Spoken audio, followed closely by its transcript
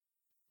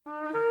For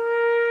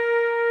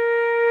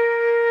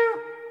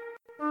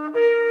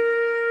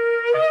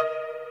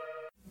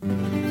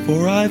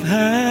I've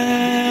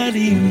had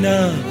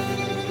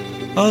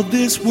enough of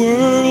this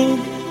world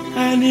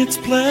and its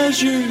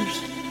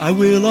pleasures. I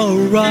will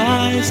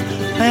arise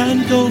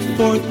and go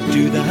forth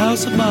to the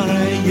house of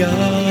my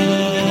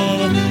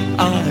God.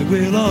 I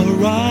will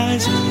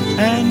arise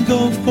and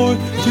go forth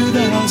to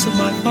the house of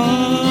my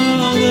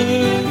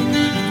Father.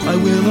 I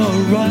will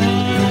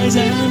arise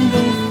and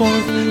go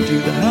forth to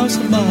the house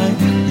of my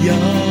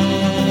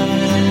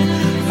God.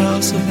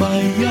 House of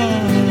my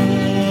God.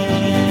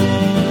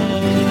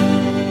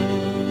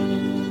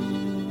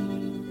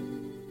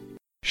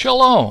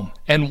 Shalom,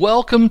 and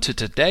welcome to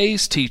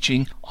today's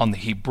teaching on the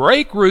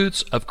Hebraic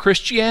roots of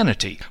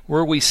Christianity,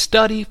 where we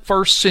study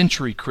first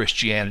century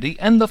Christianity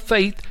and the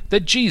faith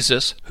that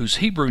Jesus, whose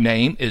Hebrew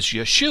name is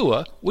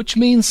Yeshua, which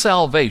means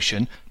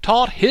salvation,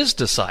 taught his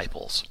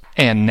disciples.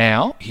 And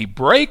now,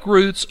 Hebraic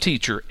roots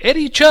teacher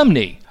Eddie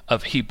Chumney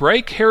of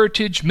Hebraic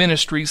Heritage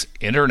Ministries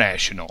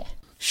International.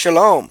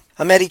 Shalom.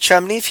 I'm Eddie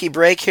Chumney of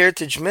Hebraic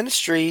Heritage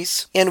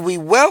Ministries, and we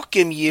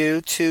welcome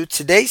you to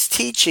today's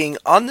teaching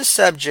on the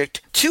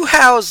subject, Two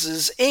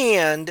Houses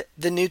and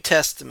the New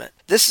Testament.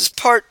 This is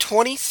part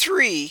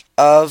 23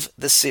 of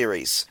the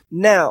series.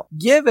 Now,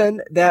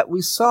 given that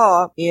we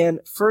saw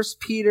in 1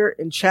 Peter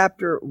in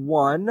chapter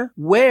 1,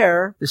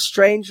 where the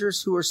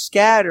strangers who are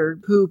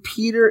scattered, who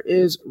Peter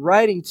is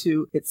writing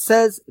to, it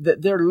says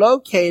that they're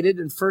located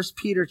in 1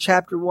 Peter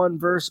chapter 1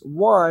 verse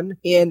 1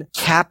 in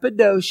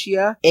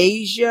Cappadocia,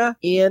 Asia,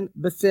 and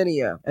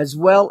Bithynia, as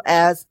well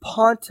as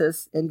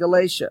Pontus and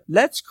Galatia.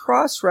 Let's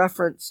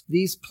cross-reference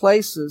these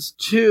places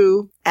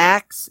to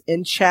Acts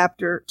in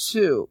chapter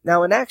 2.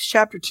 Now in Acts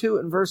chapter 2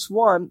 and verse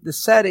 1, the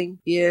setting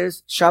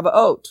is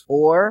Shavuot,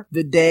 or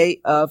the day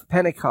of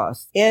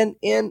Pentecost. And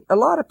in a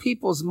lot of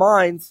people's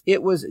minds,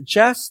 it was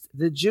just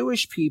the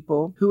Jewish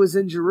people who was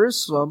in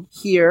Jerusalem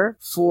here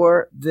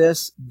for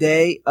this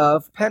day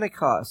of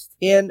Pentecost.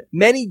 And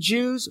many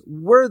Jews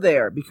were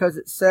there, because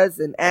it says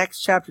in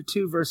Acts chapter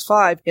 2 verse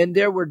 5, and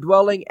there were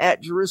dwelling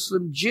at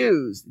Jerusalem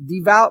Jews,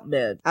 devout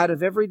men, out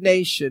of every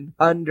nation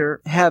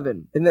under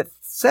heaven. And that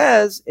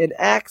says in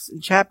Acts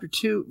in chapter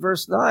 2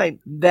 verse 9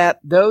 that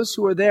those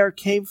who were there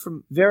came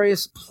from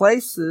various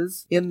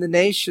places in the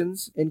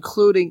nations,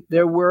 including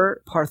there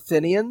were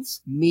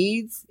Parthians,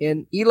 Medes,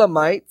 and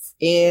Elamites,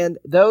 and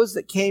those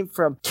that came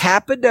from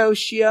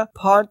Cappadocia,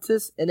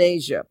 Pontus, and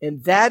Asia.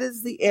 And that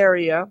is the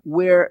area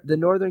where the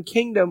northern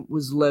kingdom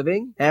was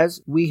living,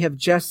 as we have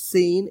just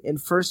seen in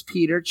 1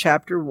 Peter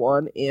chapter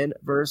 1 in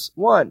verse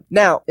 1.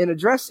 Now, in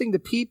addressing the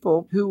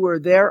people who were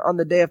there on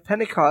the day of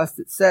Pentecost,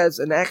 it says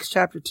in Acts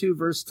chapter 2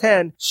 verse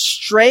 10,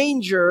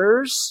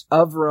 strangers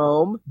of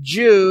Rome,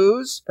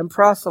 Jews, and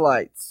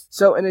proselytes.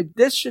 So in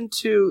addition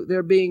to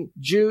there being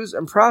Jews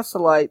and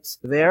proselytes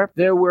there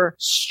were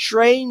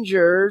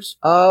strangers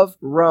of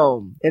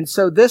Rome. And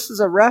so this is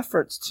a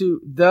reference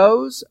to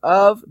those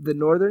of the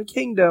northern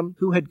kingdom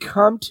who had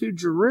come to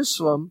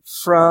Jerusalem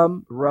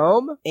from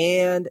Rome,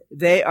 and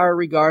they are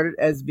regarded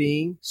as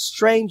being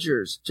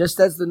strangers, just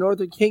as the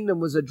northern kingdom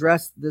was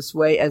addressed this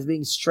way as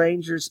being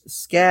strangers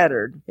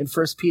scattered in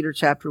 1 Peter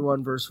chapter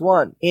 1 verse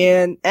 1.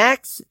 In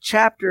Acts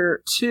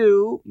chapter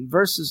 2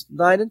 verses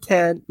 9 and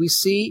 10, we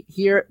see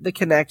here the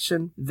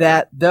connection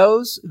that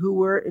those who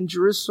were in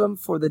Jerusalem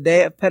for the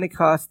day of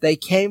Pentecost, they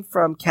came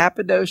from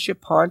Cappadocia,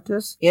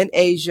 Pontus, and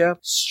Asia,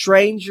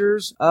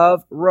 strangers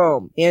of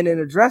Rome. And in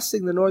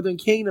addressing the northern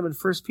kingdom in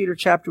 1 Peter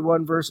chapter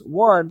 1 verse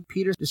 1,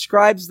 Peter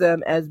describes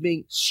them as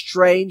being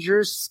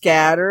strangers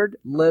scattered,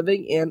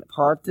 living in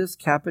Pontus,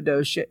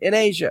 Cappadocia, and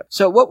Asia.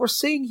 So what we're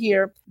seeing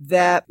here,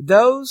 that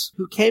those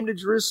who came to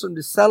Jerusalem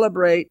to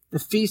celebrate the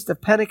Feast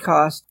of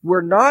Pentecost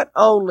were not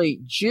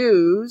only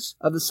Jews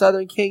of the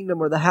southern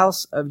kingdom or the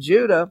house of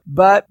Judah,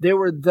 but there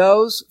were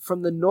those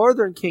from the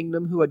northern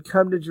kingdom who had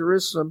come to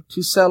Jerusalem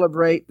to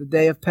celebrate the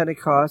day of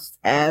Pentecost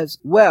as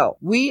well.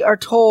 We are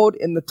told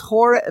in the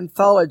Torah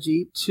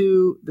Anthology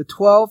to the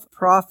 12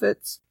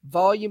 Prophets,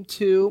 Volume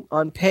 2,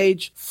 on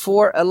page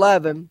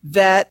 411,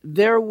 that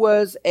there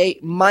was a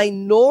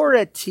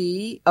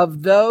minority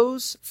of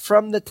those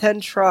from the 10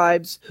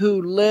 tribes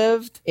who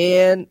lived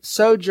and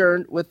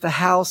sojourned with the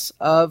house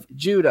of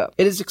Judah.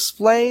 It is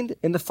explained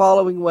in the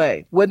following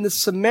way. When the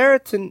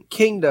Samaritan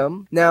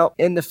kingdom, now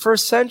in the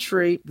first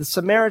century, the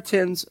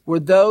Samaritans were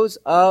those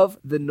of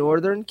the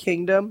northern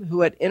kingdom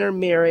who had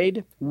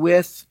intermarried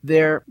with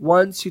their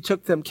ones who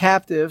took them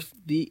captive,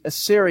 the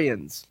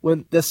Assyrians.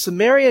 When the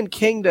Sumerian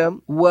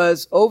kingdom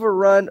was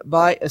overrun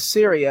by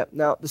Assyria,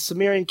 now the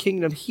Sumerian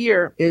kingdom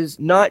here is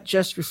not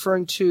just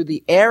referring to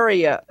the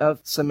area of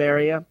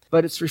Samaria,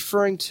 but it's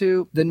referring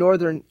to the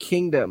northern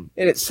kingdom.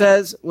 And it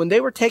says, when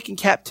they were taken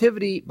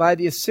captivity by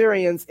the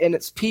Assyrians and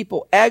its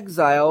people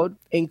exiled,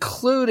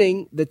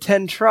 including the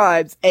 10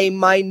 tribes, a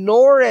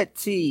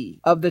minority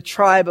of the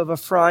tribe of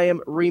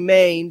Ephraim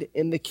remained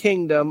in the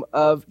kingdom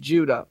of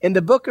Judah. In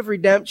the Book of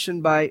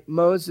Redemption by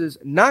Moses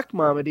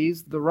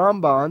Nachmanides, the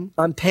Ramban,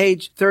 on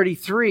page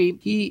 33,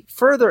 he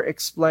further further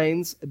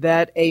explains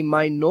that a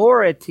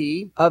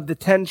minority of the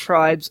 10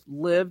 tribes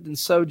lived and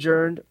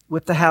sojourned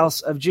with the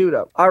house of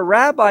Judah. Our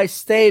rabbi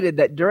stated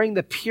that during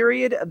the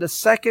period of the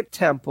Second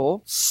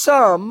Temple,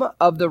 some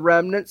of the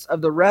remnants of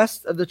the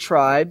rest of the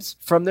tribes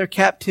from their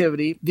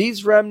captivity,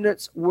 these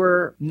remnants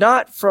were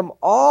not from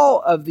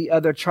all of the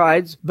other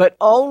tribes, but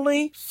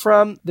only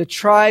from the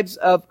tribes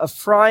of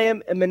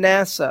Ephraim and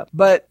Manasseh.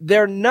 But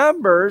their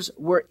numbers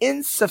were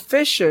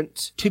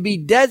insufficient to be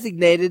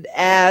designated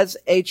as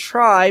a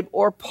tribe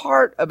or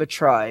part of a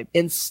tribe.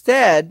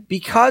 Instead,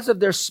 because of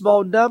their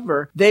small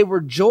number, they were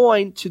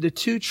joined to the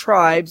 2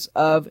 tribes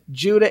of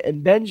Judah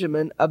and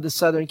Benjamin of the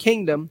southern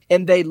kingdom,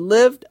 and they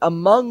lived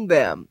among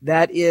them,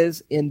 that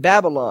is, in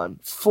Babylon.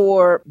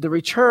 For the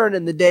return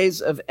in the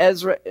days of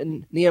Ezra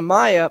and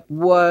Nehemiah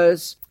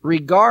was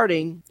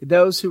regarding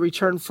those who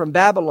returned from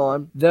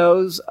Babylon,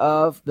 those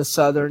of the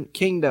southern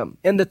kingdom.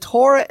 In the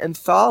Torah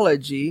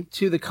Anthology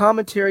to the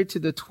Commentary to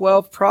the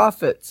 12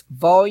 Prophets,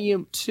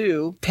 Volume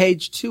 2,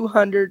 page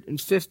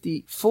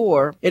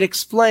 254, it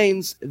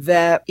explains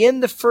that in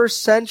the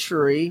first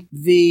century,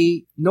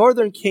 the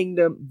northern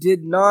kingdom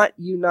did not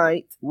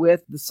unite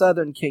with the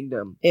southern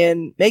kingdom.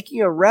 And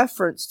making a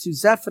reference to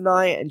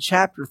Zephaniah in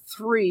chapter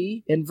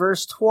 3 in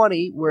verse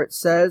 20, where it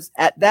says,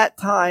 "At that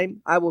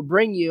time I will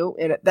bring you,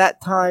 and at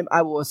that time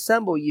I will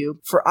assemble you,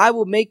 for I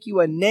will make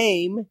you a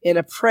name and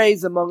a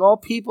praise among all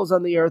peoples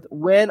on the earth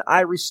when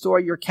I restore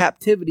your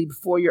captivity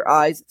before your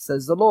eyes,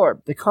 says the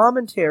Lord." The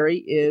commentary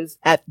is,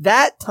 "At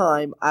that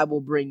time I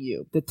will bring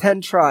you, the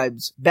 10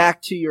 tribes,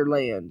 back to your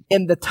land.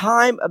 In the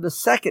time of the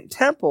Second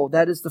Temple,"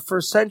 that is the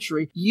first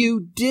century,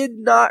 "you did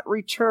not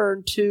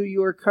return to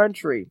your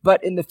country.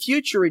 But in the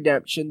future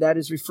redemption," that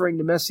is referring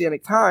to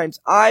Messianic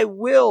times, "I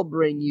will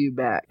bring you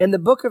back." In the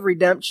Book of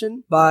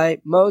Redemption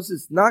by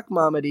Moses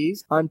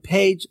Nachmanides on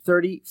page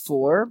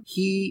 34,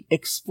 he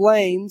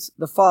explains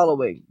the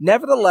following: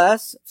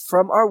 "Nevertheless,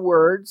 from our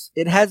words,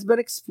 it has been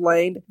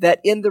explained that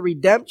in the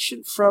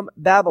redemption from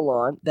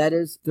Babylon," that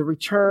is, the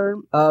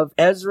return of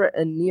Ezra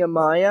and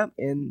Nehemiah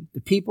and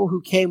the people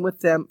who came with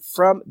them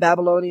from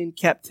Babylonian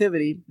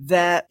captivity,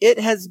 that it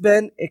has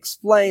been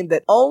explained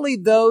that only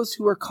those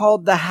who are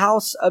called the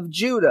house of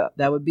Judah,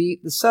 that would be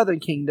the southern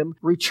kingdom,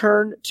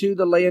 returned to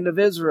the land of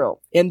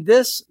Israel. And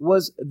this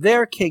was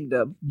their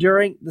kingdom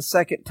during the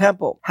Second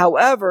Temple.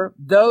 However,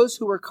 those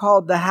who were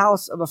called the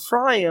house of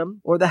Ephraim,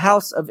 or the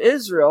house of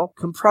Israel,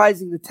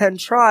 comprising the 10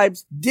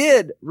 tribes,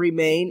 did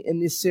remain in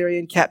the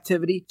Assyrian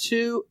captivity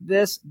to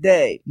this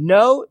day.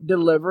 No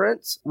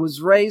deliverance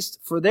was raised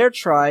for their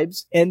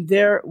tribes, and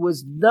there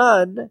was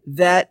none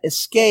that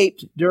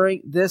escaped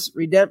during this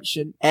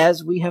redemption,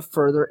 as we have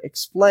further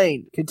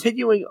explained.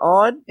 Continuing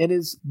on in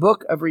his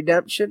Book of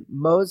Redemption,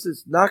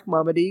 Moses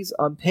Nachmanides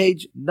on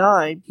page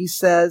 9, he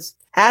says,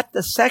 "At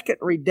the second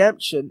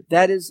redemption,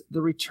 that is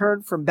the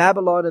return from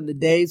Babylon in the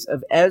days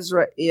of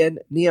Ezra and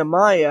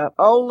Nehemiah,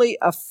 only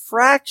a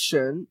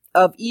fraction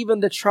of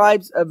even the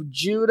tribes of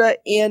Judah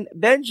and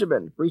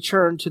Benjamin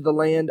returned to the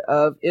land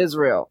of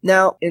Israel."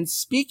 Now, in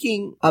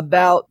speaking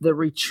about the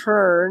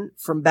return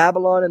from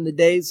Babylon in the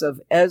days of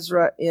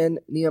Ezra and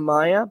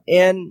Nehemiah,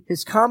 and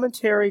his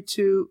commentary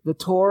to the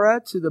Torah,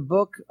 to the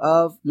book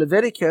of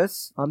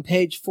Leviticus, on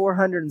page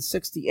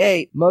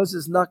 468,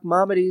 Moses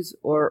Nachmanides,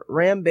 or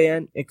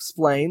Ramban,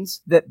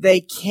 explains that they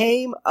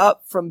came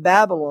up from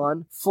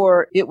Babylon,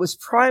 for it was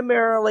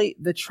primarily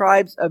the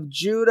tribes of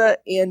Judah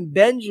and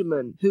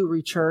Benjamin who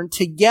returned,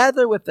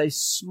 together with a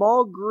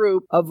small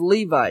group of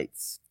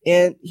Levites.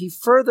 And he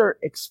further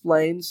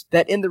explains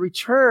that in the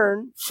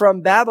return from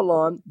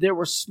Babylon, there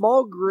were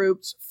small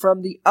groups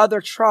from the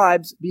other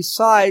tribes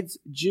besides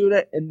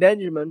Judah and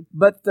Benjamin,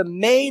 but the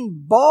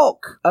main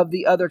bulk of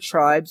the other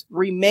tribes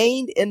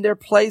remained in their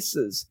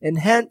places, and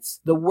hence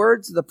the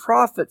words of the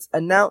prophets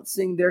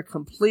announcing their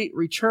complete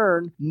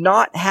return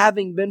not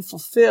having been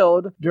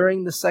fulfilled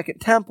during the Second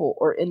Temple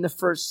or in the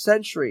first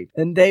century,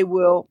 and they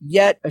will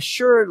yet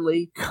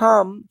assuredly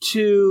come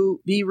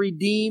to be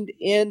redeemed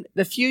in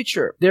the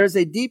future. There's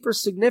a deeper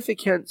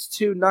significance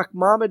to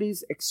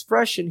Nachmanides'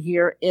 expression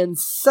here, in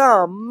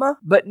some,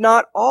 but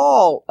not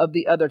all of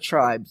the other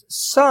tribes.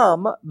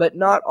 Some, but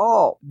not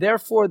all.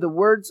 Therefore, the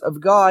words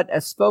of God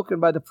as spoken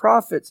by the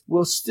prophets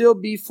will still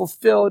be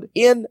fulfilled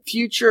in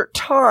future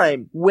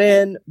time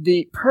when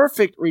the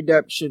perfect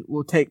redemption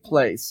will take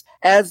place,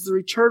 as the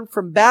return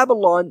from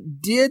Babylon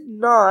did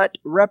not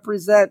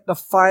represent the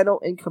final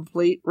and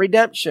complete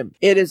redemption.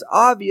 It is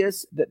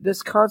obvious that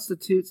this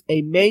constitutes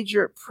a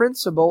major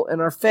principle in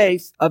our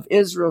faith of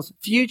Israel's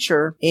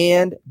future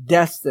and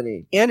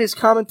destiny. In his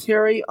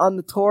commentary on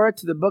the Torah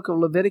to the book of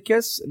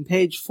Leviticus, in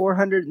page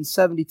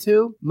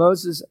 472,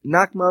 Moses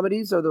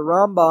Nachmanides, or the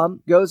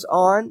Rambam, goes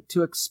on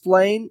to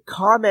explain,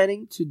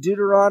 commenting to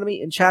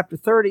Deuteronomy in chapter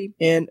 30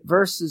 in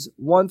verses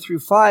 1 through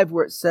 5,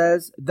 where it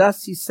says,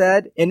 "Thus he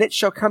said, and it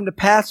shall come to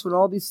pass when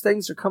all these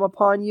things are come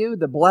upon you,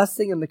 the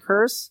blessing and the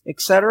curse,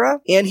 etc.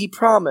 And he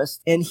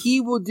promised, and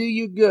he will do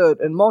you good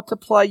and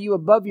multiply you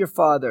above your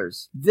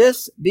fathers.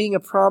 This being a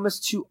promise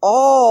to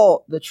all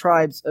all the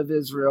tribes of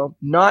Israel,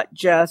 not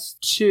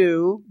just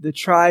to the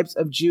tribes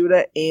of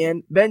Judah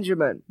and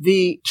Benjamin.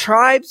 The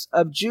tribes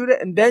of Judah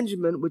and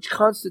Benjamin, which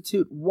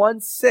constitute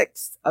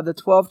 1/6 of the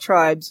 12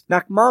 tribes,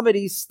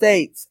 Nachmanides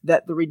states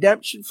that the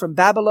redemption from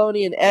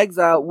Babylonian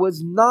exile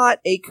was not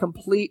a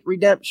complete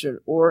redemption,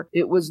 or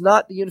it was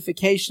not the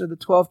unification of the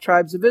 12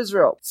 tribes of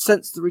Israel,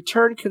 since the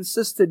return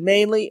consisted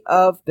mainly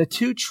of the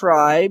 2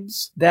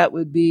 tribes, that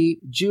would be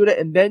Judah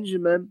and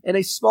Benjamin, and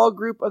a small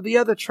group of the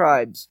other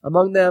tribes,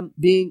 among them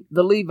being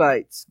the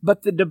Levites.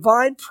 But the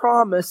divine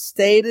promise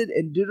stated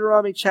in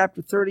Deuteronomy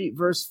chapter 30,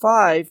 verse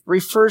 5,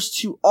 refers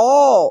to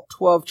all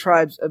 12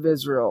 tribes of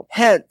Israel.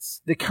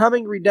 Hence, the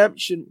coming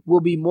redemption will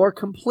be more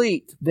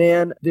complete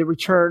than the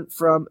return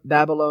from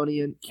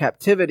Babylonian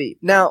captivity.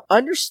 Now,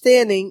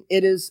 understanding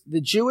it is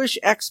the Jewish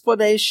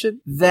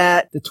explanation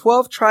that the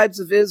 12 tribes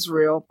of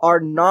Israel are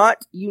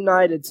not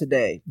united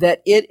today,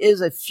 that it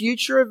is a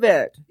future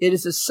event. It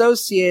is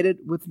associated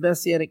with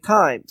Messianic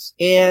times.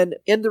 And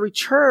in the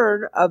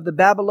return of the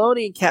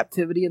Babylonian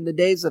captivity in the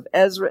days of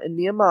Ezra and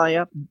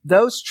Nehemiah,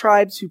 those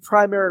tribes who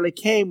primarily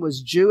came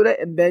was Judah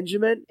and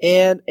Benjamin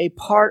and a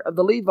part of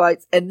the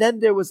Levites. And then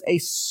there was a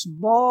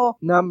small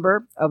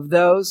number of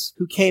those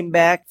who came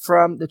back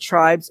from the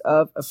tribes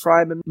of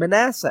Ephraim and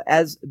Manasseh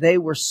as they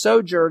were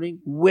sojourning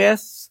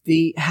with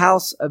the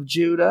house of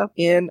Judah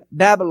in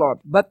Babylon.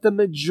 But the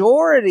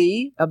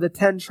majority of the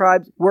 10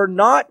 tribes were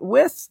not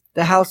with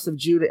the house of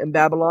Judah in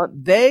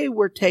Babylon. They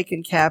were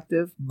taken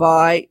captive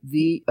by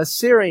the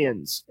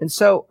Assyrians. And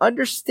so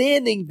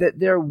understanding that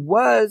there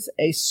was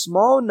a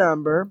small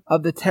number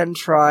of the 10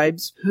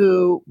 tribes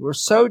who were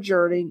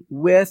sojourning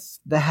with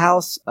the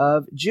house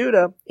of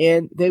Judah,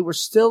 and they were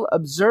still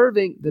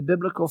observing the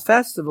biblical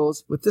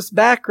festivals. With this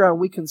background,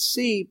 we can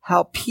see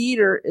how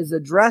Peter is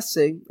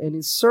addressing in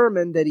his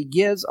sermon that he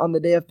gives on the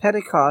day of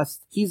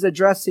Pentecost. He's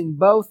addressing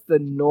both the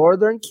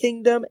northern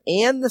kingdom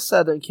and the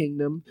southern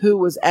kingdom who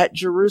was at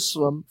Jerusalem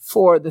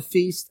for the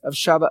feast of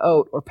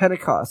Shavuot or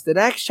Pentecost. In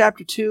Acts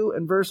chapter 2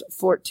 and verse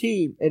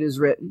 14, it is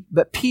written,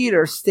 "But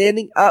Peter,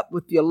 standing up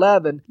with the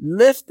 11,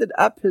 lifted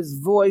up his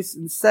voice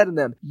and said to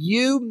them,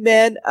 'You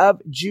men of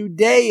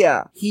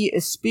Judea,'" he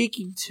is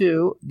speaking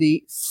to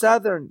the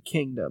southern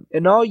kingdom,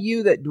 "and all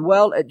you that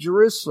dwell at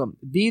Jerusalem,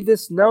 be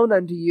this known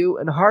unto you,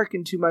 and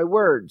hearken to my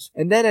words."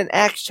 And then in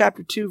Acts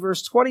chapter 2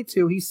 verse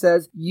 22, he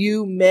says,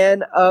 "You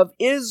men of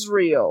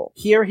Israel."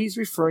 Here he's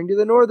referring to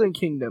the northern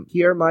kingdom.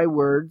 "Hear my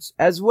words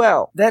as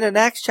well." Then in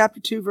Acts chapter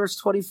 2 verse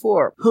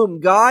 24, "Whom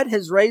God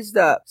has raised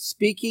up,"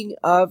 speaking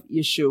of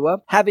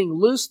Yeshua, "having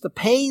loosed the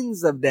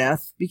pains of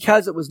death,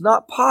 because it was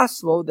not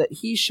possible that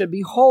he should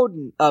be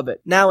holden of it."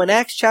 Now in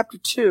Acts chapter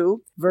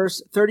 2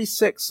 verse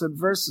 36 and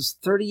verses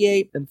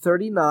 38 and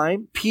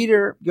 39,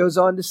 Peter goes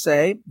on to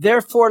say,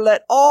 "Therefore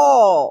let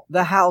all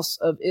the house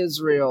of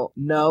Israel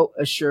know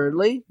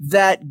assuredly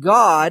that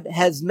God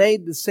has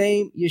made the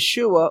same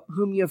Yeshua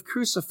whom you have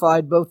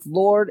crucified both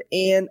Lord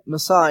and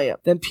Messiah."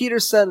 Then Peter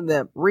said to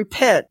them,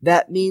 "Repent,"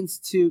 that means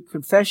to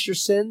confess your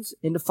sins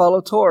and to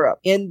follow Torah,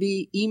 "and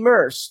be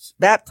immersed,"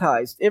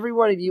 baptized, "every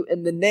one of you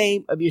in the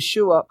name of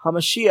Yeshua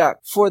HaMashiach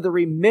for the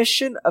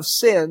remission of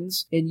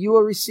sins, and you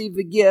will receive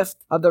the gift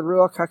of the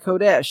Ruach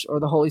HaKodesh, or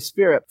the Holy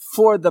Spirit.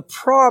 For the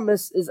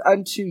promise is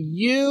unto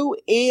you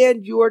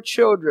and your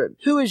children."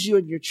 Who is you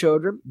and your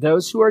children?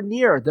 Those who are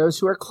near, those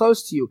who are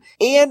close to you,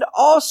 and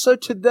also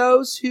to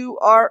those who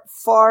are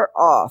far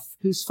off.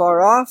 Who's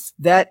far off?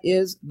 That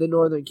is the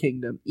northern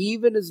kingdom,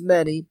 even as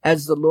many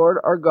as the Lord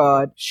our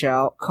God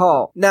shall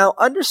call. Now,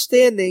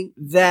 understanding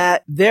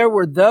that there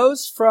were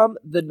those from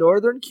the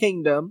northern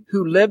kingdom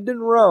who lived in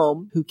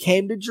Rome, who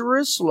came to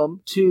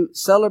Jerusalem to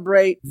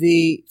celebrate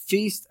the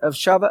feast of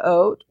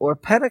Shavuot or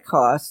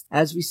Pentecost,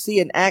 as we see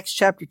in Acts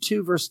chapter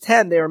 2 verse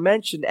 10, they are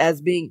mentioned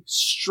as being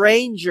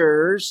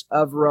strangers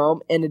of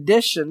Rome, in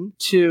addition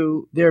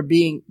to there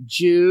being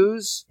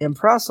Jews and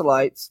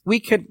proselytes. We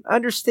can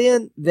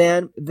understand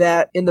then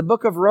that in the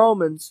book of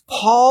Romans,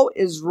 Paul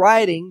is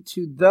writing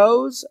to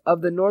those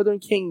of the northern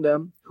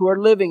kingdom who are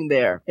living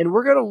there. And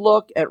we're going to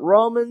look at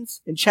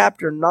Romans in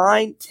chapter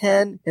 9,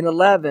 10, and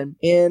 11.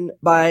 And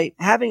by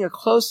having a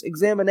close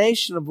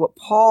examination of what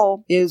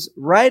Paul is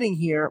writing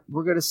here,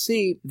 we're going to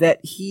see that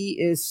he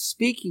is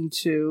speaking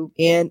to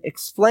and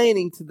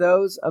explaining to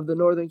those of the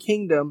northern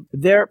kingdom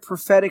their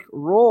prophetic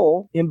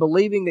role in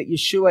believing that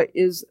Yeshua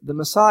is the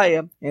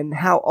Messiah, and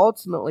how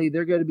ultimately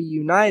they're going to be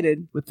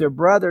united with their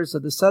brothers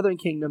of the southern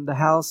kingdom, the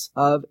house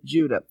of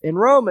Judah. In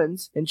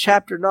Romans, in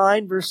chapter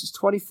 9, verses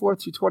 24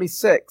 through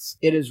 26,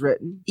 it is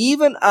written,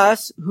 "Even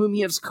us whom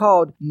he has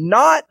called,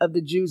 not of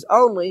the Jews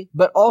only,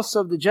 but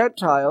also of the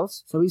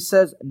Gentiles." So he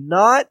says,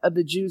 not of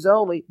the Jews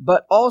only,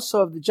 but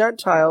also of the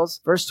Gentiles.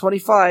 Verse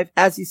 25,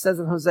 as he says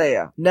in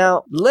Hosea.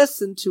 Now,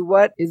 listen to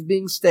what is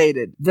being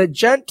stated. The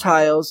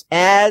Gentiles,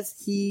 as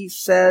he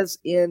says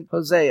in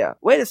Hosea.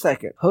 Wait a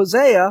second.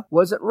 Hosea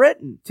wasn't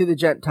written to the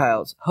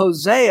Gentiles.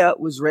 Hosea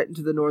was written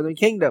to the northern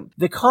kingdom.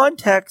 The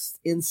context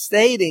in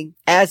stating,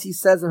 as he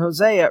says in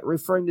Hosea,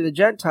 referring to the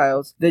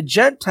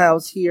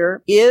Gentiles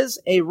here is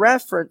a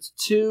reference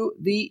to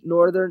the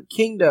northern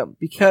kingdom,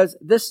 because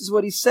this is is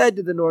what he said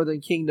to the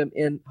northern kingdom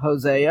in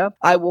Hosea.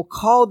 I will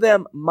call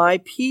them my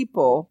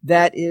people,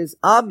 that is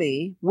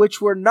Ami, which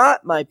were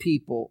not my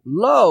people.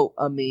 Lo,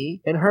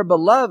 Ami, and her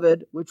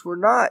beloved, which were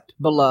not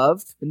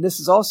beloved. And this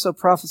is also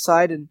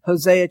prophesied in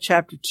Hosea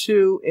chapter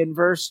 2 in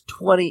verse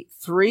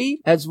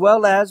 23, as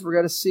well as we're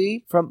going to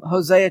see from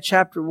Hosea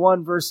chapter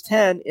 1 verse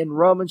 10 in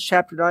Romans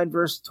chapter 9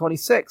 verse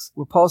 26,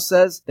 where Paul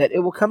says that it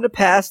will come to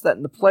pass that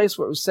in the place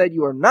where it was said,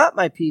 you are not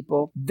my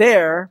people,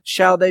 there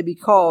shall they be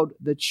called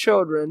the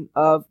children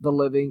of the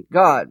living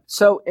God.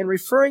 So in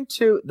referring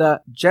to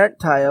the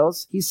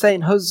Gentiles, he's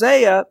saying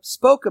Hosea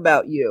spoke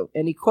about you.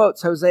 And he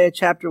quotes Hosea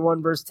chapter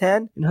 1 verse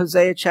 10 and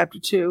Hosea chapter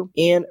 2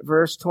 and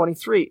verse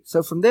 23.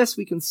 So from this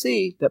we can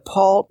see that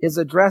Paul is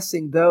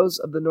addressing those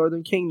of the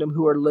northern kingdom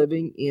who are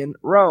living in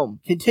Rome.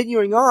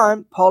 Continuing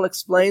on, Paul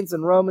explains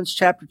in Romans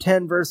chapter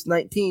 10 verse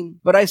 19,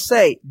 but I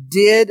say,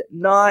 did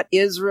not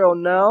Israel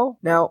know?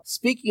 Now,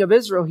 speaking of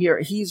Israel here,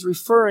 he's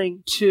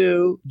referring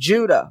to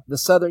Judah, the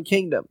southern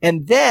kingdom.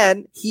 And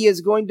then he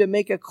is going to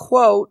make a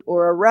quote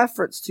or a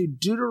reference to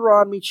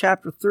Deuteronomy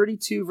chapter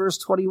 32 verse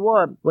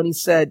 21 when he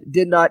said,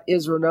 did not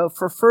Israel know?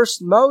 For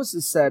first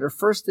Moses said, or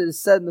first it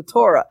is said in the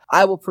Torah,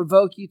 I will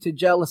provoke you to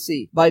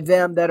jealousy by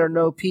them that are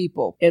no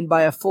people, and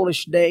by a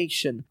foolish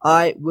nation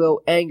I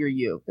will anger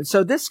you. And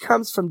so this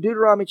comes from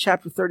Deuteronomy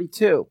chapter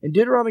 32. And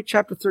Deuteronomy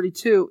chapter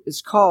 32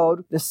 is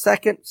called the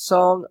second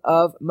song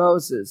of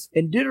Moses.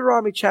 And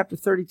Deuteronomy chapter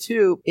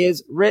 32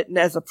 is written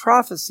as a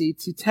prophecy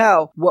to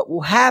tell what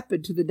will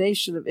happen to the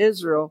nation of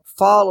Israel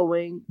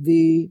following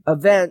the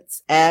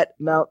events at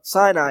Mount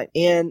Sinai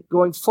and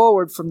going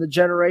forward from the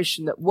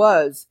generation that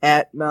was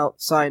at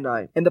Mount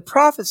Sinai. And the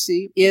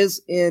prophecy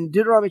is in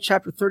Deuteronomy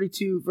chapter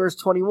 32 verse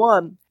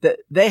 21, that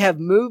they have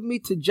moved me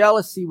to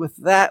jealousy with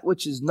that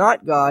which is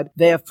not God.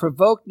 They have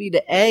provoked me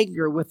to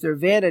anger with their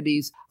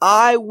vanities.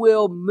 I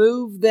will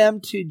move them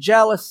to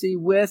jealousy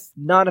with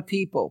not a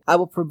people. I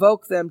will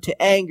provoke them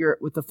to anger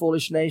with the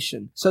foolish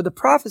nation. So the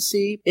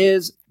prophecy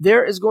is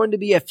there is going to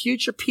be a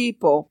future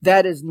people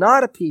that is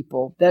not a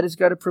people that is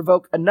going to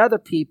provoke another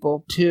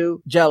people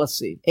to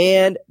jealousy.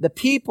 And the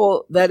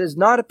people that is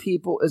not a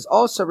people is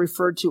also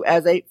referred to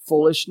as a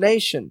foolish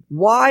nation.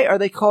 Why are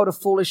they called a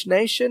foolish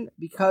nation?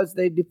 Because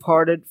they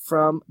departed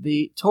from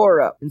the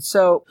Torah. And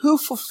so who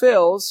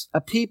fulfills a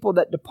people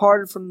that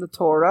departed from the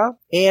Torah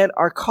and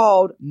are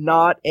called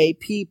not a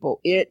people?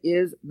 It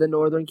is the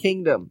northern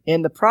kingdom.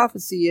 And the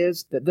prophecy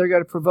is that they're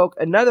going to provoke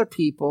another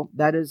people,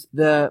 that is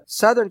the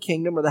southern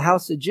kingdom or the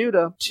house of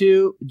Judah,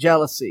 to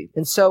jealousy.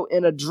 And so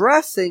in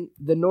addressing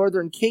the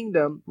northern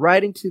kingdom,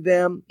 writing to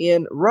them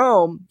in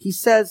Rome, he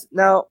says,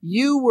 now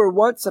you were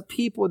once a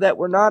people that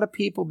were not a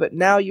people, but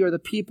now you are the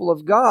people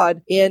of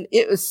God. And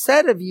it was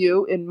said of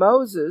you in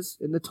Moses,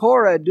 in the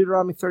Torah,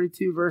 Deuteronomy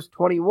 32 verse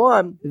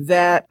 21,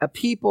 that a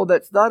people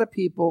that's not a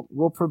people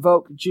will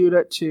provoke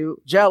Judah to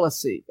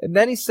jealousy. And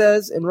then he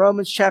says in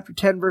Romans chapter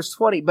 10 verse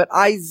 20, but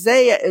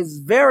Isaiah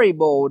is very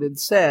bold and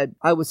said,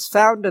 I was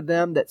found of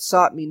them that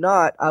sought me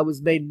not. I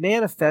was made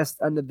manifest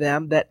unto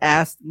them that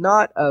asked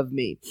not of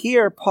me.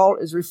 Here Paul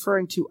is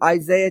referring to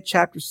Isaiah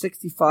chapter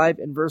 65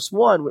 and verse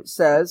 1, which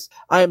says,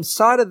 I am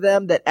sought of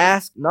them that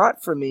asked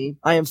not for me.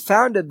 I am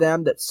found of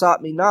them that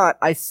sought me not.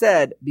 I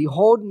said,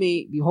 behold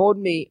me,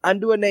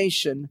 unto a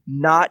nation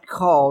not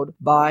called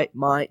by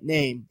my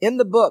name. In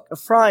the book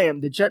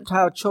Ephraim, the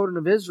Gentile children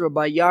of Israel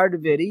by Yair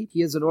Davidi,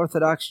 he is an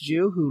Orthodox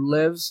Jew who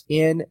lives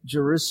in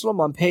Jerusalem,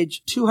 on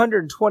page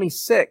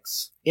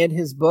 226. In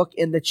his book,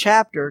 in the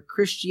chapter,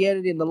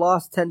 Christianity and the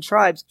Lost 10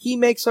 Tribes, he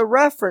makes a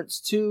reference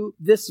to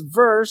this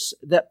verse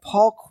that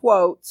Paul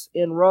quotes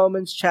in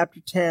Romans chapter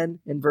 10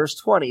 and verse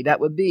 20.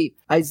 That would be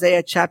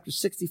Isaiah chapter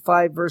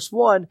 65 verse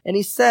 1. And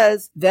he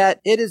says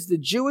that it is the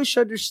Jewish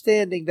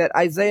understanding that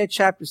Isaiah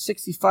chapter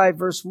 65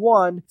 verse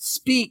 1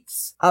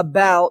 speaks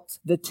about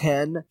the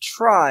 10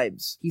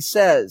 tribes. He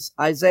says,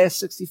 Isaiah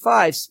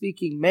 65,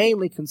 speaking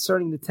mainly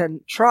concerning the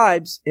 10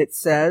 tribes, it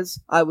says,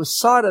 I was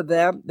sought of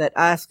them that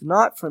asked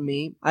not for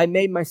me. I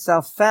made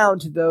myself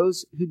found to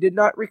those who did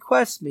not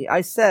request me.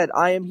 I said,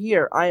 I am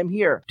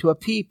here, to a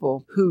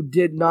people who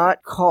did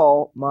not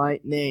call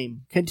my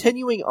name.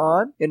 Continuing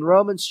on, in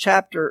Romans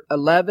chapter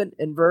 11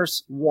 and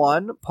verse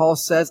 1, Paul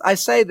says, I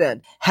say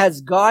then,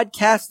 has God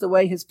cast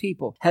away his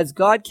people? Has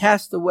God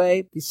cast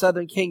away the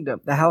southern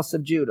kingdom, the house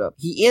of Judah?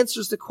 He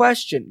answers the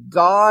question,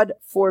 God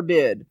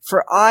forbid.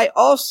 For I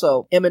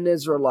also am an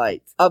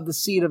Israelite of the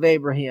seed of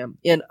Abraham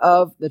and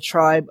of the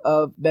tribe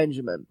of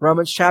Benjamin.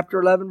 Romans chapter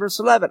 11 verse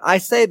 11, I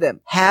say then,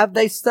 have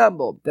they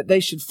stumbled that they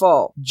should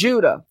fall?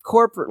 Judah,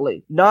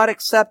 corporately, not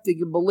accepting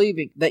and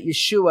believing that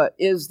Yeshua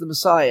is the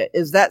Messiah,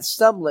 is that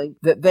stumbling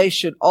that they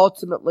should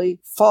ultimately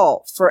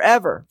fall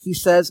forever? He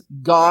says,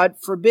 God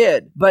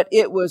forbid. But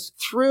it was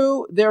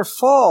through their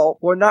fall,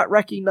 or not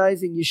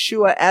recognizing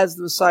Yeshua as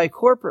the Messiah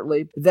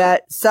corporately,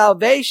 that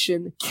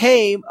salvation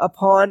came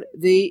upon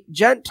the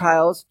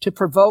Gentiles to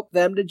provoke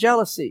them to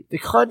jealousy. The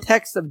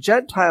context of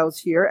Gentiles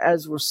here,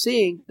 as we're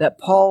seeing that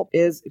Paul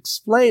is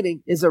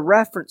explaining, is a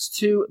reference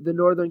to the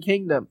northern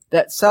kingdom.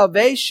 That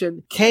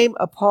salvation came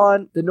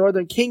upon the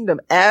northern kingdom,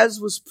 as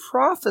was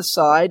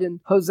prophesied in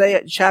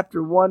Hosea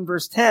chapter 1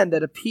 verse 10,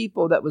 that a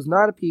people that was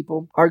not a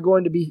people are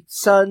going to be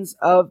sons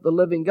of the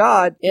living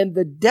God, and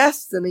the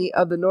destiny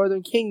of the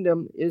northern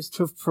kingdom is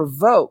to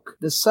provoke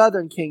the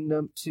southern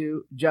kingdom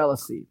to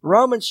jealousy.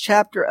 Romans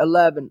chapter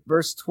 11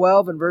 verse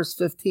 12 and verse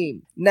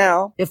 15.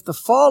 Now, if the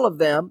fall of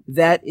them,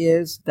 that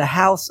is the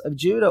house of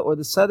Judah or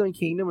the southern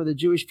kingdom or the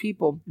Jewish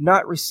people,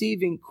 not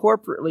receiving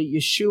corporately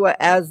Yeshua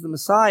as the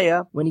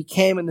Messiah when he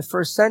came in the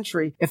first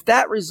century, if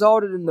that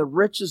resulted in the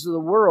riches of the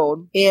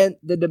world and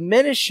the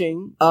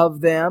diminishing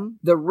of them,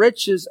 the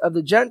riches of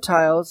the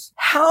Gentiles,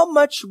 how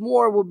much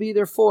more will be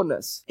their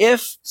fullness?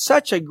 If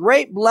such a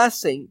great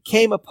blessing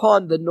came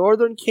upon the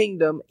northern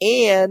kingdom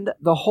and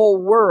the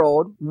whole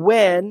world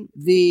when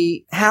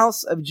the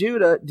house of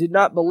Judah did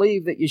not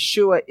believe that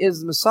Yeshua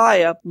is the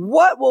Messiah,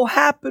 what will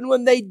happen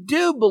when they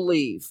do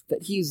believe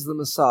that he's the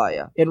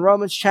Messiah? In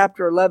Romans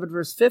chapter 11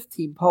 verse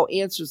 15, Paul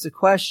answers the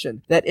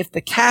question that if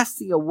the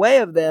casting away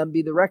of them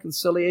be the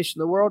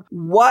reconciliation of the world,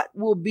 what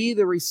will be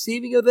the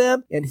receiving of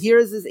them? And here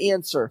is his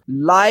answer: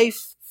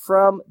 life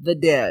from the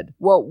dead.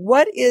 Well,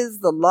 what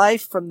is the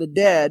life from the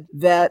dead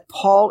that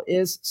Paul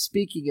is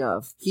speaking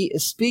of? He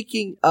is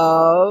speaking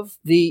of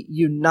the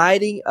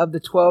uniting of the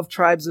 12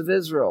 tribes of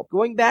Israel.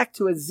 Going back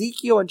to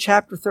Ezekiel in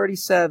chapter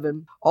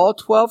 37, all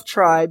 12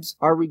 tribes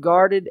are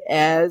regarded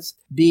as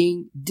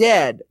being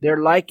dead. They're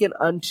likened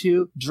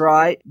unto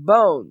dry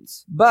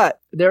bones.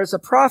 But there's a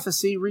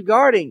prophecy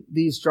regarding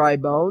these dry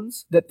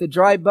bones, that the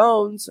dry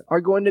bones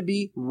are going to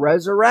be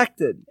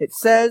resurrected. It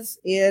says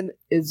in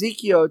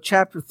Ezekiel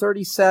chapter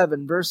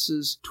 37,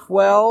 verses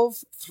 12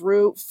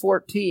 through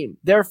 14,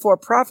 therefore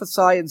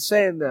prophesy and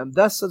say unto them,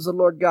 thus says the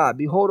Lord God,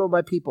 behold, O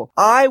my people,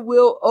 I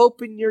will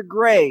open your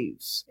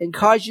graves and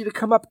cause you to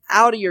come up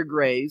out of your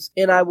graves,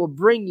 and I will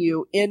bring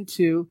you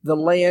into the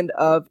land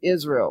of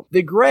Israel.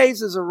 The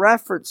graves is a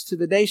reference to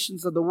the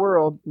nations of the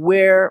world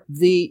where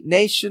the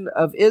nation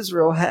of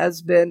Israel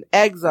has been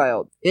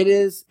exiled. It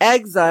is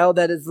exile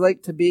that is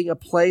linked to being a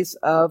place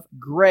of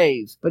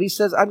graves. But he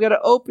says, I'm going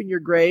to open your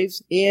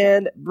graves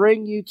and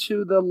bring you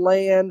to the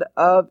land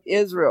of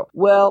Israel.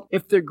 Well,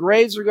 if their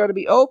graves are going to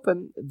be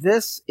open,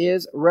 this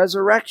is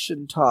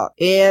resurrection talk.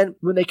 And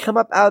when they come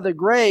up out of the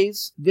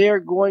graves, they're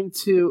going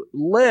to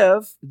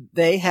live.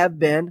 They have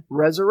been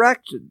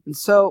resurrected. And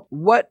so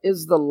what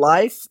is the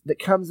life that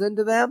comes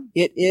into them?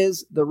 It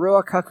is the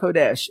Ruach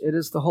HaKodesh. It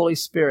is the Holy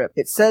Spirit.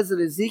 It says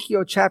in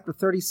Ezekiel chapter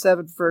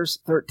 37 verse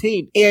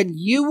 13, and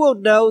you will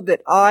know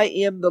that I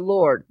am the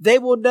Lord. They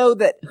will know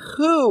that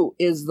who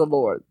is the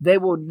Lord. They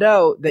will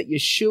know that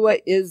Yeshua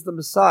is the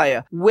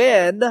Messiah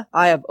when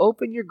I have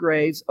opened your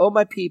graves, O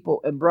my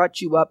people, and brought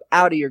you up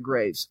out of your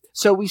graves.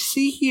 So we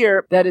see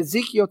here that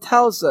Ezekiel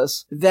tells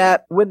us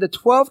that when the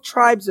 12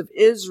 tribes of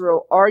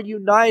Israel are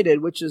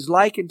united, which is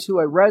likened to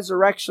a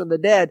resurrection of the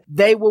dead,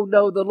 they will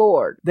know the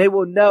Lord. They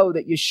will know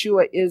that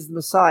Yeshua is the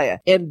Messiah.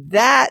 And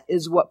that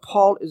is what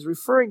Paul is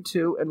referring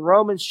to in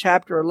Romans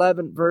chapter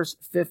 11 verse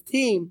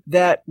 15,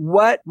 that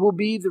what will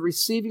be the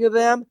receiving of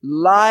them?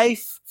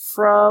 Life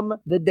from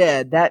the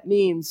dead. That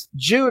means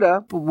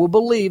Judah will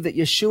believe that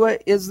Yeshua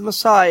is the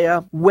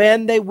Messiah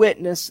when they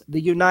witness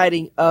the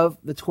uniting of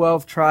the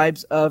 12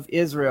 tribes of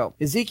Israel.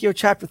 Ezekiel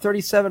chapter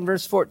 37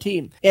 verse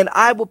 14, and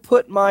I will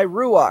put my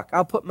Ruach,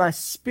 I'll put my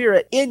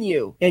spirit in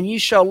you, and you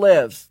shall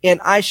live,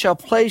 and I shall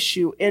place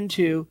you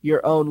into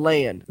your own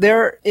land.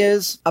 There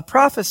is a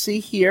prophecy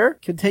here,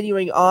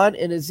 continuing on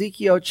in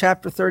Ezekiel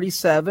chapter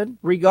 37,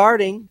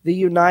 regarding the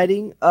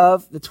uniting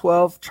of the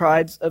 12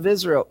 tribes of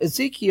Israel.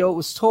 Ezekiel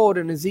was told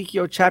in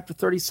Ezekiel chapter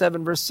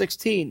 37 verse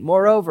 16,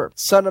 moreover,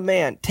 son of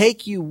man,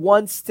 take you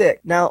one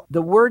stick. Now,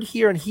 the word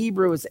here in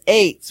Hebrew is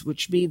eitz,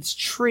 which means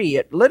tree.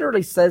 It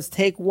literally says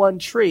take one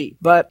tree,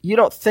 but you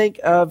don't think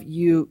of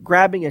you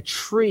grabbing a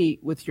tree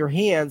with your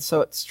hand,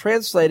 so it's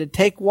translated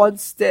take one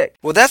stick.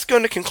 Well, that's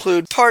going to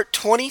conclude part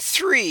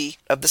 23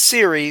 of the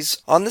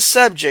series on the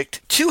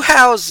subject, Two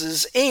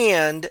Houses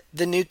and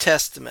the New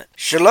Testament.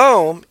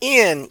 Shalom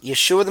in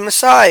Yeshua the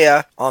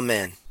Messiah.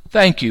 Amen.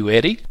 Thank you,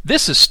 Eddie.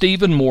 This is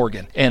Stephen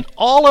Morgan, and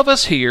all of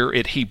us here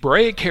at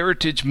Hebraic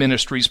Heritage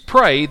Ministries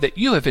pray that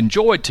you have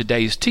enjoyed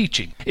today's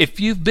teaching. If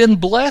you've been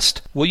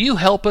blessed, will you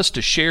help us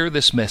to share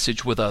this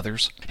message with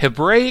others?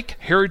 Hebraic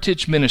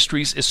Heritage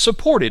Ministries is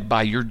supported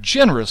by your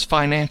generous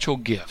financial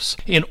gifts.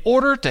 In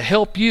order to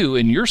help you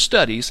in your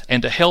studies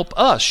and to help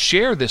us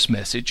share this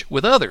message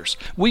with others,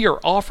 we are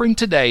offering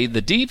today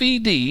the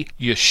DVD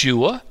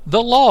Yeshua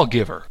the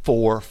Lawgiver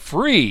for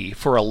free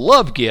for a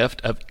love gift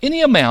of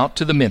any amount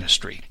to the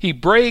ministry.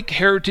 Hebraic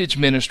Heritage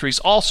Ministries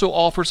also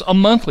offers a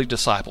monthly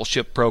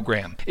discipleship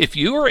program. If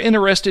you are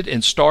interested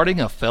in starting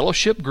a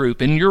fellowship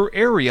group in your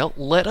area,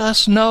 let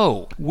us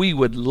know. We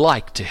would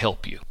like to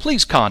help you.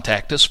 Please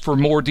contact us for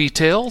more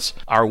details.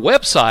 Our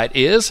website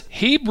is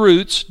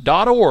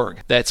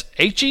Hebroots.org. That's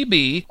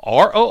Hebroots.org.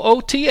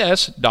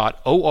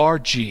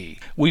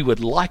 We would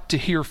like to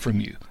hear from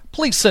you.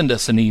 Please send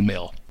us an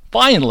email.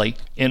 Finally,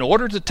 in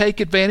order to take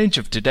advantage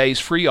of today's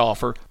free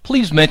offer,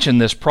 please mention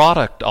this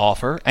product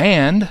offer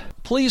and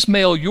please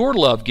mail your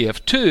love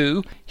gift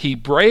to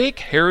Hebraic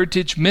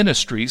Heritage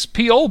Ministries,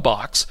 P.O.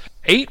 Box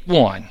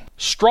 81,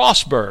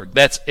 Strasburg,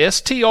 that's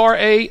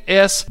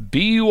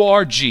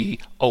Strasburg,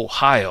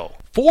 Ohio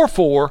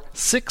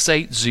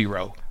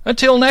 44680.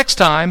 Until next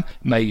time,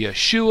 may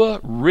Yeshua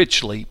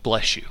richly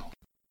bless you.